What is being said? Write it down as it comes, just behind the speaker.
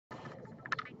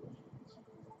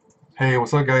Hey,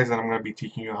 what's up guys? And I'm going to be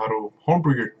teaching you how to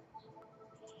homebrew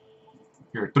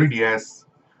your 3DS,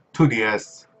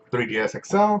 2DS, 3DS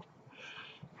XL,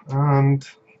 and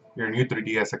your new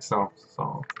 3DS XL.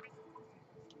 So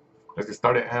let's get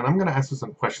started. And I'm going to answer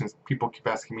some questions. People keep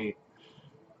asking me,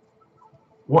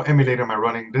 what emulator am I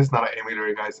running? This is not an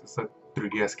emulator, guys. It's a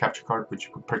 3DS capture card, which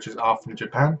you can purchase off from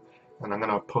Japan. And I'm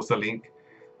going to post a link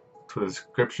to the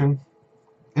description,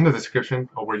 in the description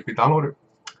of where you can download it.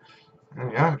 And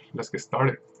yeah, let's get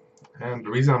started. And the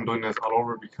reason I'm doing this all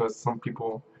over because some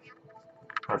people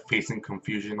are facing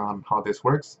confusion on how this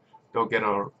works. They'll get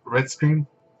a red screen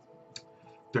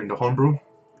during the homebrew,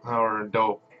 or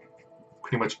they'll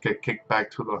pretty much get kicked back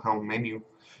to the home menu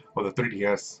of the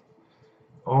 3DS,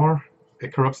 or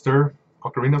it corrupts their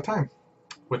Ocarina of Time,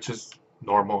 which is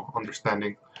normal,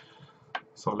 understanding.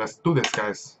 So let's do this,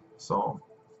 guys. So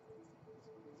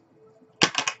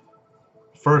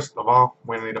first of all,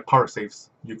 we need a power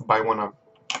saves. You can buy one on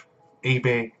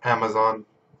eBay, Amazon,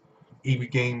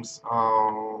 EB Games,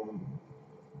 and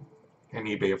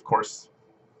eBay, of course,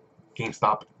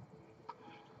 GameStop.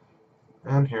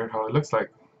 And here how it looks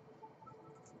like.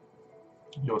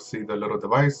 You'll see the little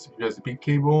device, USB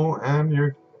cable, and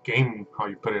your game, how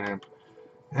you put it in.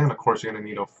 And of course you're going to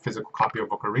need a physical copy of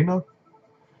Ocarina.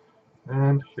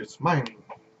 And here's mine.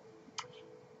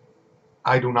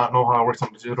 I do not know how it works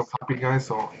on digital copy, guys,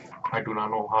 so I do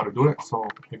not know how to do it. So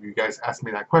if you guys ask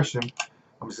me that question,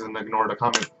 I'm just going to ignore the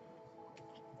comment.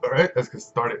 Alright, let's get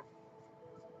started.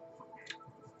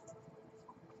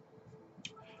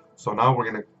 So now we're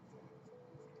going to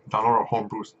download our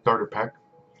homebrew starter pack.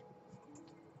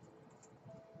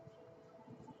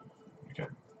 Okay.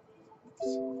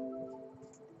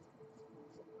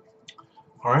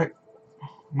 Alright,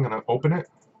 I'm going to open it.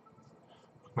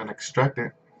 I'm going to extract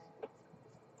it.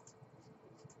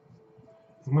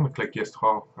 I'm going to click yes to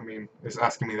all. I mean, it's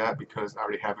asking me that because I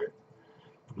already have it.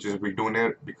 I'm just redoing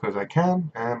it because I can,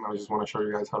 and I just want to show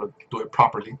you guys how to do it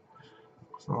properly.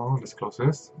 So let's close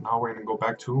this. Now we're going to go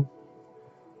back to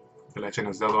The Legend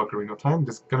of Zelda Ocarina of Time.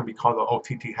 This is going to be called the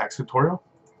OTT Hacks tutorial.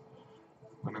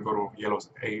 I'm going to go to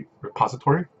Yellow's 8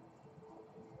 repository.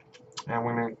 And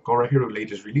we're going to go right here to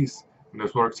latest release. And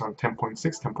this works on 10.6,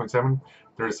 10.7.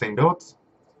 They're the same builds.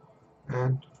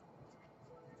 And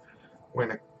we're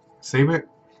going to save it.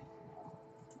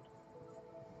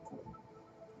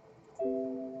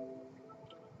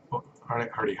 Oh, I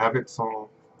already have it, so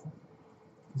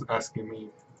it's asking me.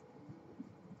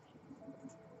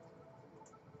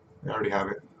 I already have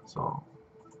it, so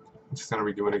I'm just going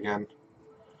to redo it again.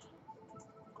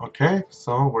 Okay,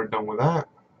 so we're done with that.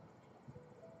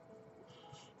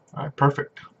 Alright,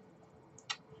 perfect.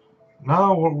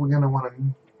 Now what we're going to want to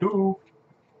do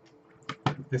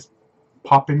is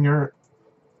pop in your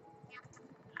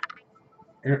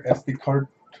SD card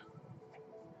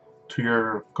to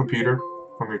your computer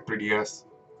from your 3DS.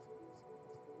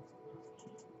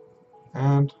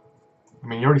 And, I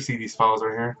mean, you already see these files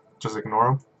right here. Just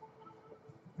ignore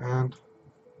them. And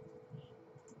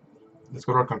let's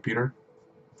go to our computer.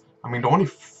 I mean, the only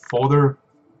folder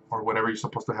or whatever you're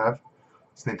supposed to have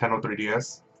is Nintendo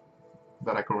 3DS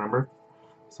that I can remember.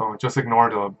 So just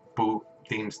ignore the boot,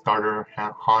 theme, starter,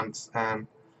 haunts, and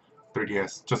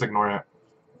 3DS. Just ignore it.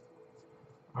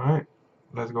 Alright,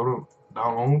 let's go to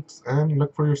downloads and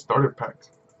look for your starter pack.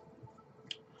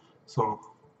 So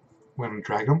I'm going to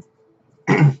drag them.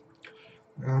 And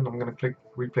I'm going to click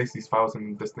replace these files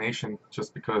in destination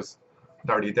just because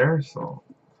they're already there. So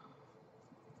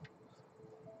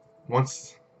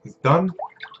once it's done,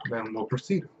 then we'll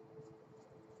proceed.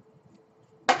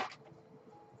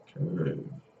 Okay.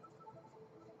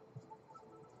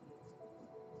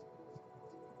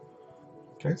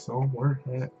 Okay, so we're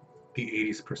at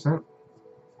the 80%.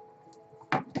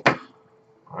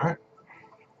 Alright.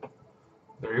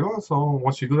 There you go. So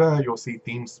once you do that, you'll see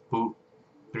themes, boot,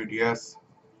 3DS,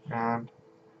 and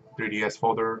 3DS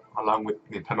folder along with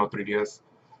Nintendo 3DS.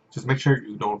 Just make sure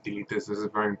you don't delete this. This is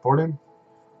very important.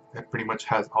 It pretty much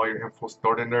has all your info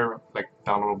stored in there, like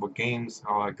downloadable games,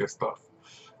 all that good stuff,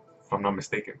 if I'm not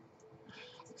mistaken.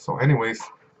 So anyways,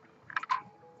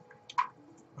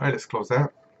 alright, let's close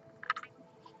that.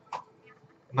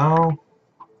 Now,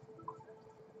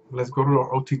 let's go to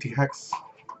our OTT Hex.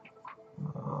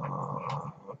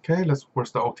 Okay,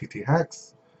 where's the OTT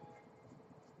Hex?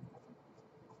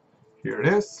 Here it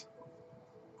is.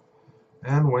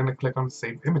 And we're going to click on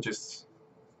Save Images.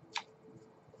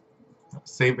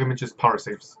 Save Images Power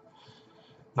Saves.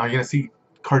 Now you're going to see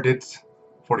cardits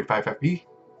 45FE,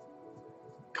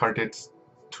 cardits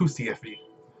 2CFE.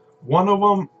 One of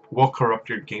them will corrupt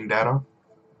your game data,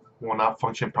 will not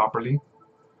function properly.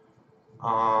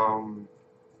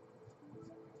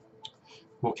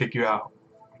 will kick you out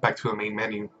back to the main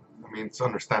menu. I mean, it's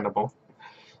understandable.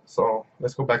 So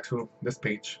let's go back to this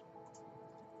page.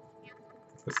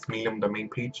 Let's medium the main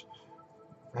page,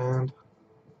 and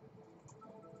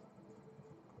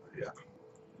yeah.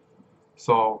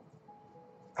 So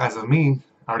as of me,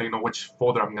 I already know which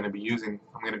folder I'm going to be using.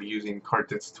 I'm going to be using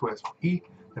Cartridge 2SE,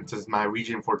 and since my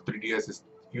region for 3DS is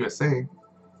USA, I'm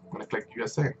going to click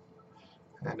USA.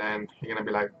 And then you're going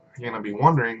to be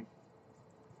wondering,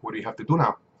 what do you have to do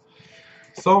now?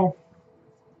 So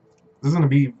this is going to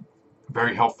be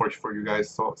very helpful for you guys.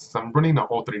 So since I'm running the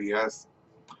old 3DS,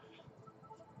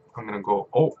 I'm going to go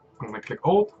Alt. I'm going to click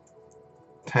Alt.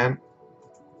 10.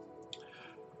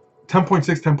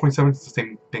 10.6, 10.7 is the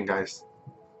same thing, guys.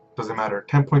 Doesn't matter.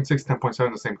 10.6,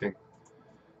 10.7 the same thing.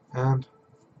 And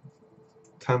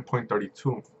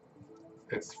 10.32.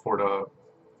 It's for the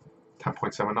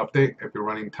 10.7 update. If you're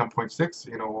running 10.6,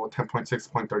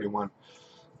 10.6.31.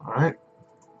 Alright.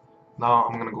 Now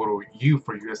I'm gonna go to U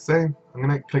for USA. I'm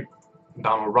gonna click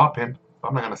download raw pin, but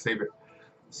I'm not gonna save it.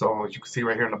 So as you can see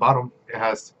right here in the bottom, it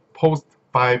has post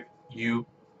 5U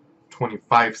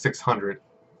 25600.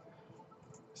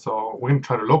 So we're gonna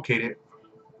try to locate it,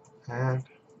 and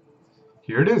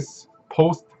here it is,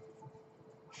 post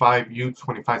 5U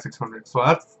 25600. So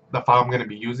that's the file I'm gonna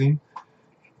be using.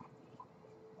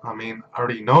 I mean, I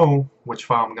already know which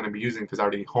file I'm gonna be using because I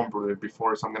already homebrewed it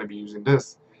before, so I'm gonna be using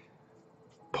this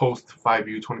post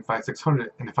 5U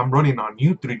 25600. And if I'm running on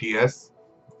new 3DS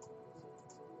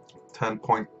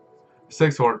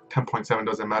 10.6 or 10.7,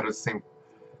 doesn't matter, the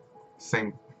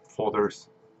same folders.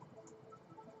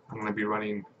 I'm gonna be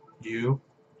running U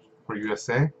for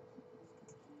USA.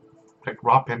 Click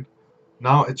raw pin.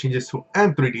 Now it changes to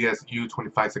N3DS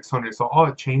U25600. So all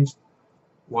it changed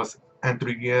was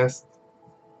N3DS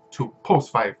to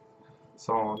post 5.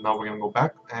 So now we're gonna go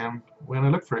back and we're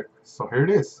gonna look for it. So here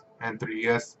it is,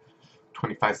 N3DS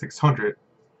 25600.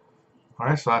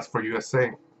 Alright, so that's for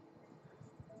USA.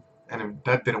 And if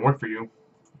that didn't work for you,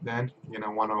 then you're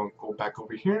gonna wanna go back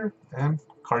over here and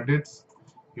Cartridge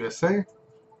USA.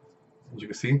 As you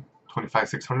can see,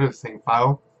 25600, the same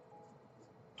file.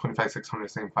 25600,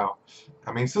 same file.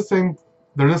 I mean, it's the same.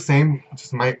 They're the same. It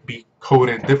just might be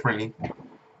coded differently,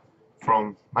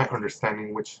 from my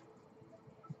understanding, which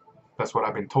that's what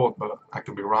I've been told, but I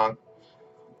could be wrong.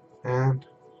 And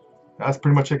that's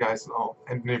pretty much it, guys. Oh,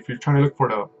 and if you're trying to look for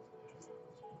the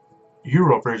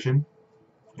Euro version,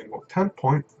 you can go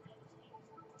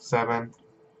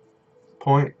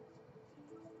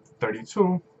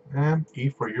 10.7.32 and E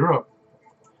for Europe.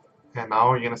 And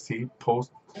now you're gonna see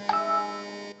post.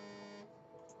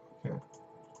 Okay.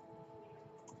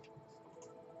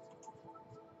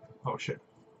 Oh shit.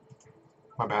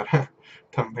 My bad. It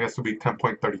has to be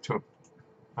 10.32.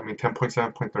 I mean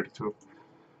 10.7.32.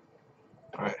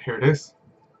 Alright, here it is.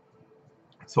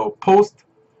 So post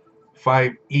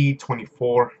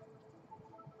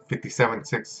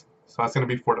 5E2457.6. So that's going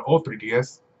to be for the old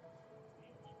 3DS.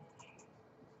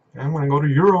 And I'm going to go to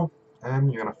Euro, and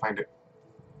you're going to find it.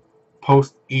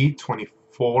 Post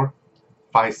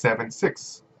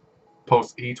E24576.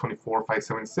 Post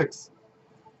E24576.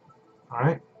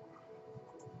 Alright.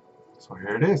 So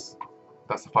here it is.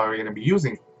 That's the file you're going to be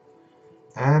using.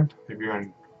 And if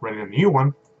you're running a new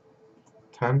one,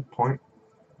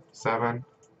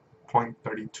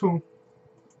 10.7.32,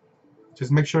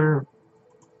 just make sure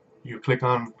you click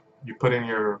on, you put in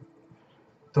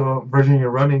the version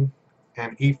you're running,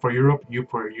 and E for Europe, U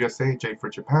for USA, J for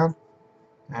Japan,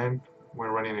 and we're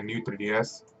running a new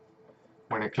 3DS.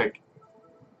 When I click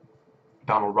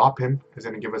download raw pin, it's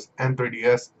going to give us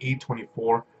N3DS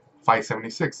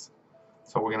E24576.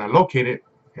 So we're going to locate it,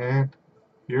 and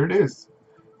here it is,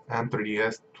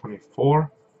 N3DS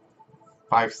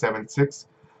 24576.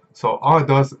 So all it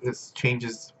does is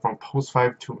changes from post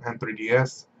 5 to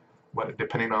N3DS, but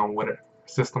depending on what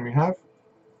system you have.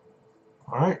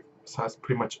 Alright, so that's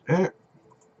pretty much it.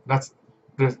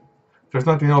 There's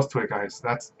nothing else to it, guys.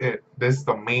 That's it. This is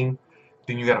the main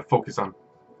thing you gotta focus on.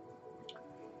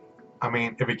 I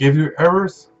mean, if it gives you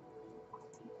errors,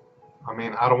 I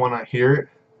mean, I don't want to hear it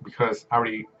because I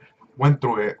already went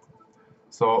through it.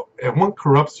 So if one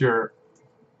corrupts your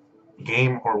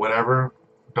game or whatever,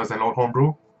 doesn't load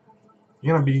homebrew,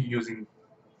 you're gonna be using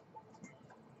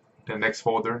the next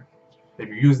folder. If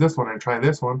you use this one and try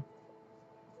this one,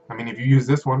 I mean, if you use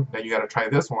this one, then you gotta try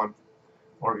this one,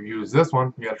 or if you use this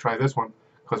one, you gotta try this one,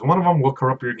 because one of them will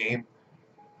corrupt your game.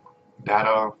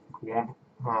 Data won't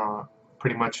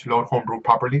pretty much load homebrew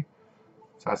properly.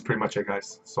 So that's pretty much it,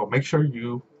 guys. So make sure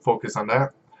you focus on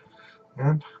that,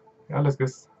 and yeah,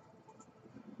 let's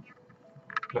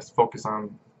focus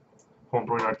on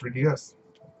homebrewing our 3DS.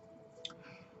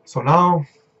 So now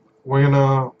we're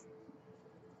gonna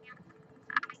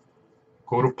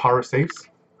go to power saves,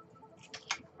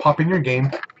 pop in your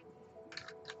game.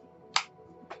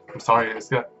 I'm sorry, it's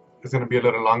gonna be a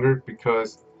little longer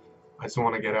because I just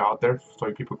want to get it out there so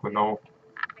people can know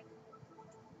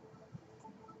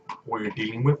what you're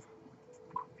dealing with.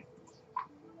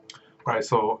 Alright,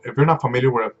 so if you're not familiar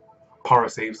with power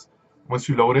saves, once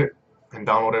you load it and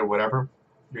download it or whatever,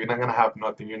 you're not gonna have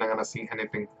nothing. You're not gonna see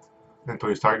anything until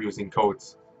you start using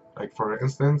codes. Like for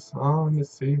instance, let's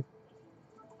see.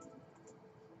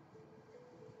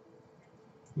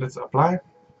 Let's apply.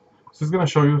 So it's gonna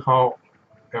show you how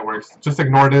it works. Just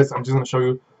ignore this. I'm just gonna show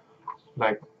you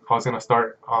like how it's gonna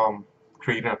start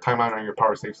creating a timeline on your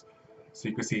power saves. So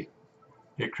you can see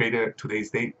it created today's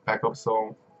date backup.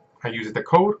 So I use the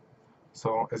code,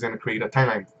 so it's gonna create a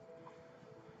timeline.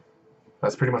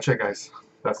 That's pretty much it, guys.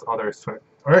 That's all there is to it.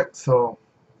 All right, so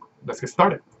let's get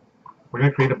started. We're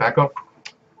gonna create a backup,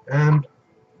 and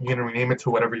you're gonna rename it to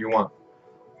whatever you want.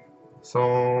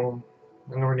 So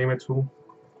I'm gonna rename it to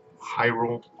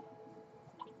Hyrule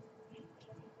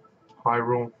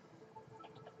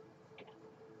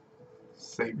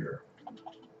Savior.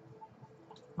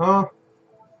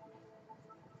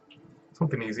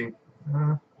 Something easy.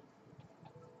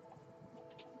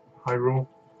 Hyrule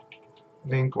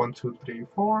link 1 2 3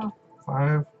 4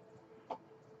 5.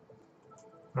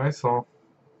 Alright, so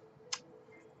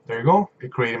there you go.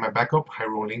 It created my backup,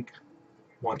 Hyrule link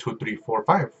 1 2 3 4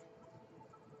 5.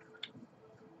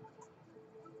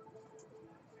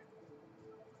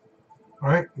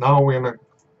 Alright, now we're gonna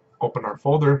open our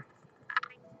folder.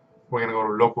 We're gonna go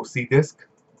to local C disk.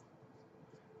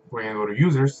 We're gonna go to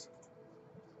users.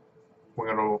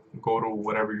 We're gonna go to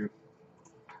whatever you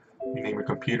name your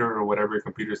computer or whatever your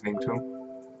computer is named to.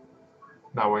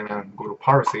 Now we're gonna go to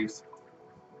power saves.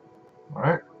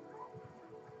 Alright.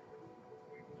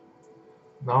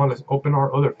 Now let's open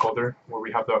our other folder where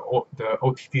we have the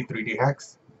OTT 3D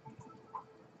hacks.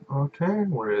 Okay,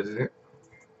 where is it?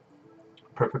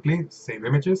 Perfectly, save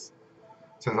images.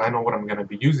 Since I know what I'm gonna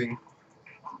be using,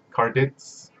 card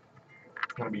dates,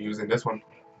 I'm gonna be using this one.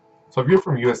 So if you're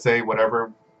from USA,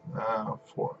 whatever,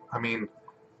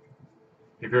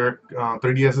 if your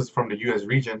 3DS is from the US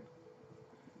region,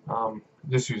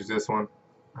 just use this one.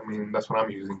 I mean, that's what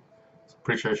I'm using. So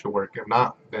pretty sure it should work. If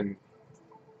not, then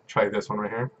try this one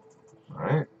right here.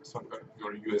 Alright, so I'm going to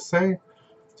go to USA.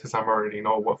 Since I already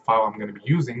know what file I'm going to be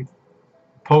using,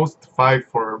 post 5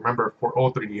 for, remember, for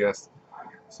all 3DS.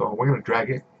 So we're going to drag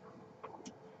it.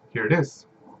 Here it is.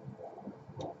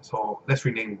 So let's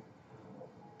rename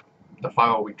the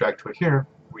file we dragged to it here.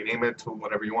 Rename it to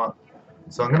whatever you want.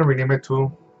 So I'm going to rename it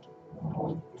to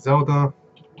Zelda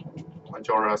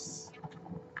Majora's.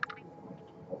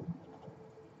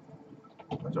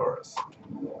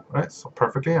 Alright, so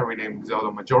perfectly, I renamed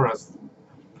Zelda Majora's.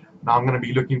 Now I'm going to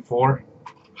be looking for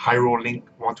Hyrule Link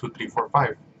 1 2 3 4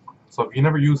 5. So if you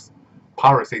never used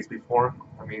power saves before,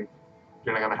 I mean,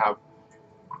 you're not going to have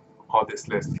all this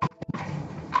list.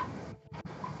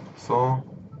 So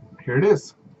here it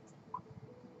is.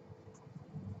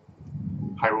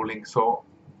 Hyrule Link. So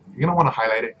you're going to want to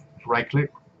highlight it, right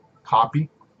click, copy,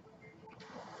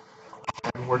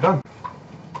 and we're done.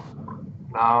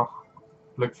 Now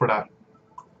look for that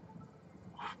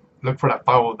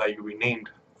file that you renamed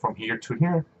from here to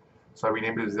here. So I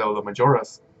renamed it Zelda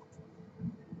Majora's.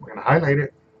 We're gonna highlight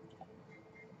it.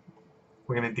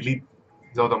 We're gonna delete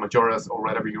Zelda Majora's or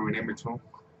whatever you rename it to.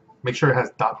 Make sure it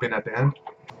has .bin at the end.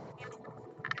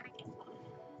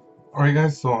 Alright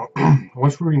guys, so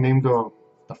once we rename the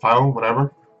file,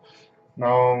 whatever,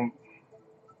 now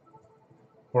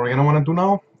what we're gonna wanna do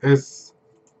now is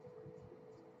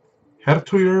head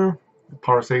to your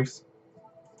power saves.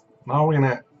 Now we're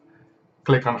gonna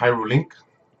click on Hyrule Link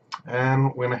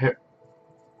and we're gonna hit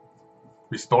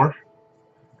restore,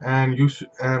 and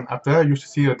after that you should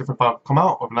see a different file come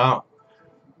out. If not,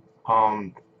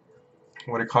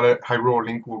 what do you call it, Hyrule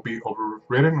Link will be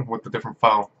overwritten with a different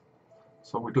file.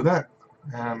 So we do that,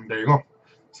 and there you go.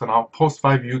 So now post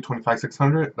 5u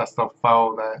 25600, that's the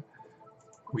file that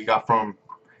we got from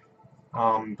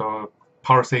the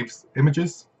power saves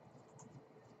images,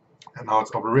 and now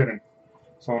it's overwritten.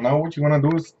 So now what you want to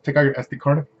do is take out your SD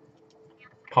card,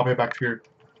 pop it back to your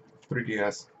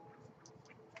 3DS.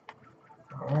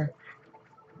 Alright.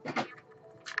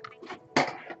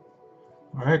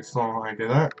 Alright, so I did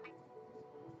that.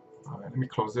 Alright, let me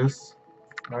close this.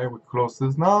 Alright, we close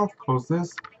this now, close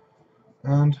this,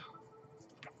 and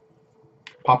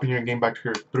pop in your game back to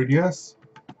your 3DS.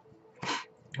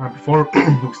 Before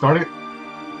we start it,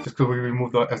 just because we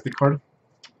removed the SD card,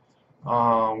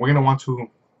 we're going to want to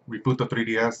reboot the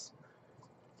 3DS.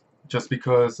 just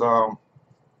because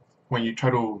when you try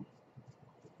to,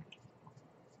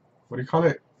 what do you call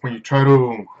it? When you try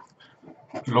to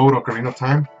load Ocarina of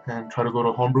Time and try to go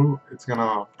to Homebrew, it's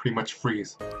gonna pretty much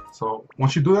freeze. So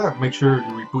once you do that, make sure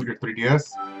you reboot your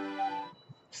 3DS,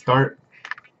 start.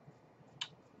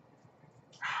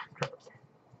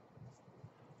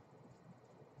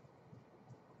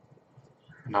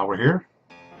 Now we're here,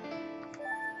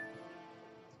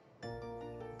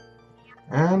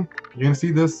 and you're gonna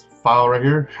see this file right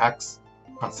here, hacks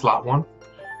on slot 1.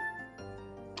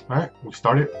 Alright, we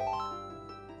started.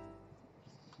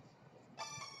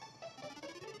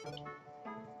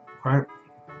 Alright,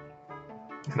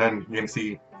 and then you're gonna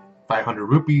see 500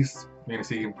 rupees. You're gonna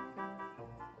see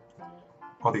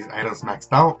all these items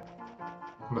maxed out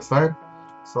on the side.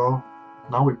 So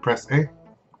now we press A,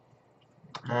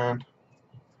 and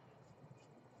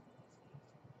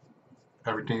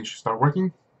everything should start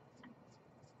working.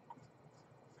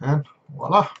 And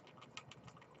voila!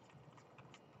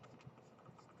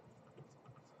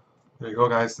 There you go,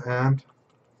 guys, and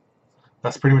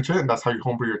that's pretty much it. That's how you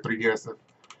homebrew your 3DS.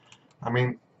 I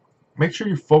mean, make sure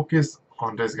you focus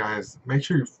on this, guys. Make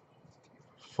sure you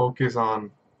focus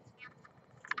on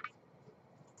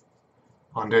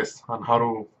this, on how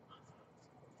to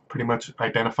pretty much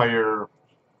identify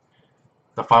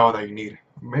the file that you need.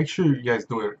 Make sure you guys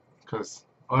do it, because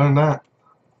other than that,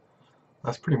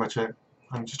 that's pretty much it.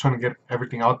 I'm just trying to get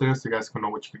everything out there so you guys can know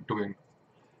what you're doing.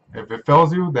 If it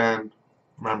fails you, then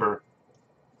remember,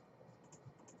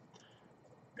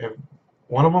 if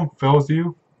one of them fails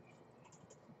you,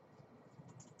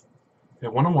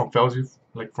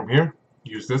 like from here,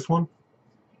 use this one.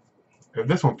 If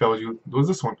this one fails you, do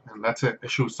this one, and that's it. It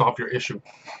should solve your issue.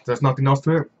 There's nothing else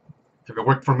to it. If it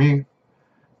worked for me,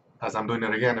 as I'm doing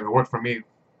it again, if it worked for me,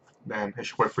 then it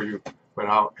should work for you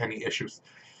without any issues.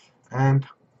 And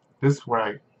this is where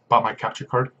I bought my capture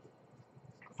card.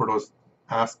 For those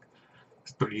ask,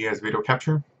 it's 3DS video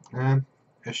capture, and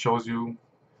it shows you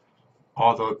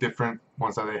all the different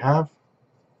ones that they have,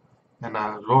 and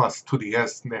as well as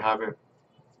 2DS they have it.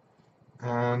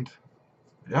 And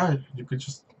yeah, you could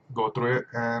just go through it,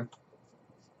 and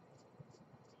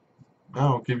yeah,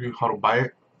 I'll give you how to buy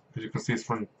it. As you can see, it's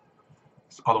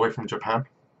all the way from Japan,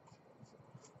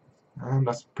 and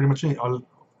that's pretty much it.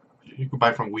 You can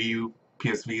buy from Wii U,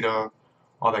 PS Vita,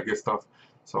 all that good stuff.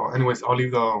 So anyways, I'll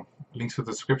leave the links to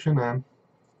the description, and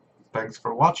thanks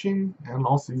for watching, and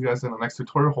I'll see you guys in the next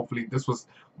tutorial. Hopefully this was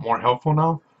more helpful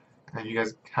now, and you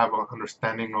guys have an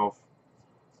understanding of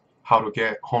how to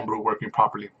get Homebrew working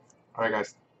properly. Alright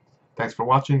guys, thanks for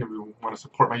watching. If you want to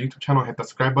support my YouTube channel, hit the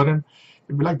subscribe button.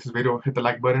 If you like this video, hit the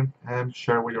like button and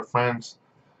share it with your friends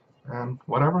and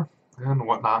whatever and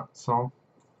whatnot. So,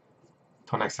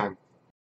 till next time.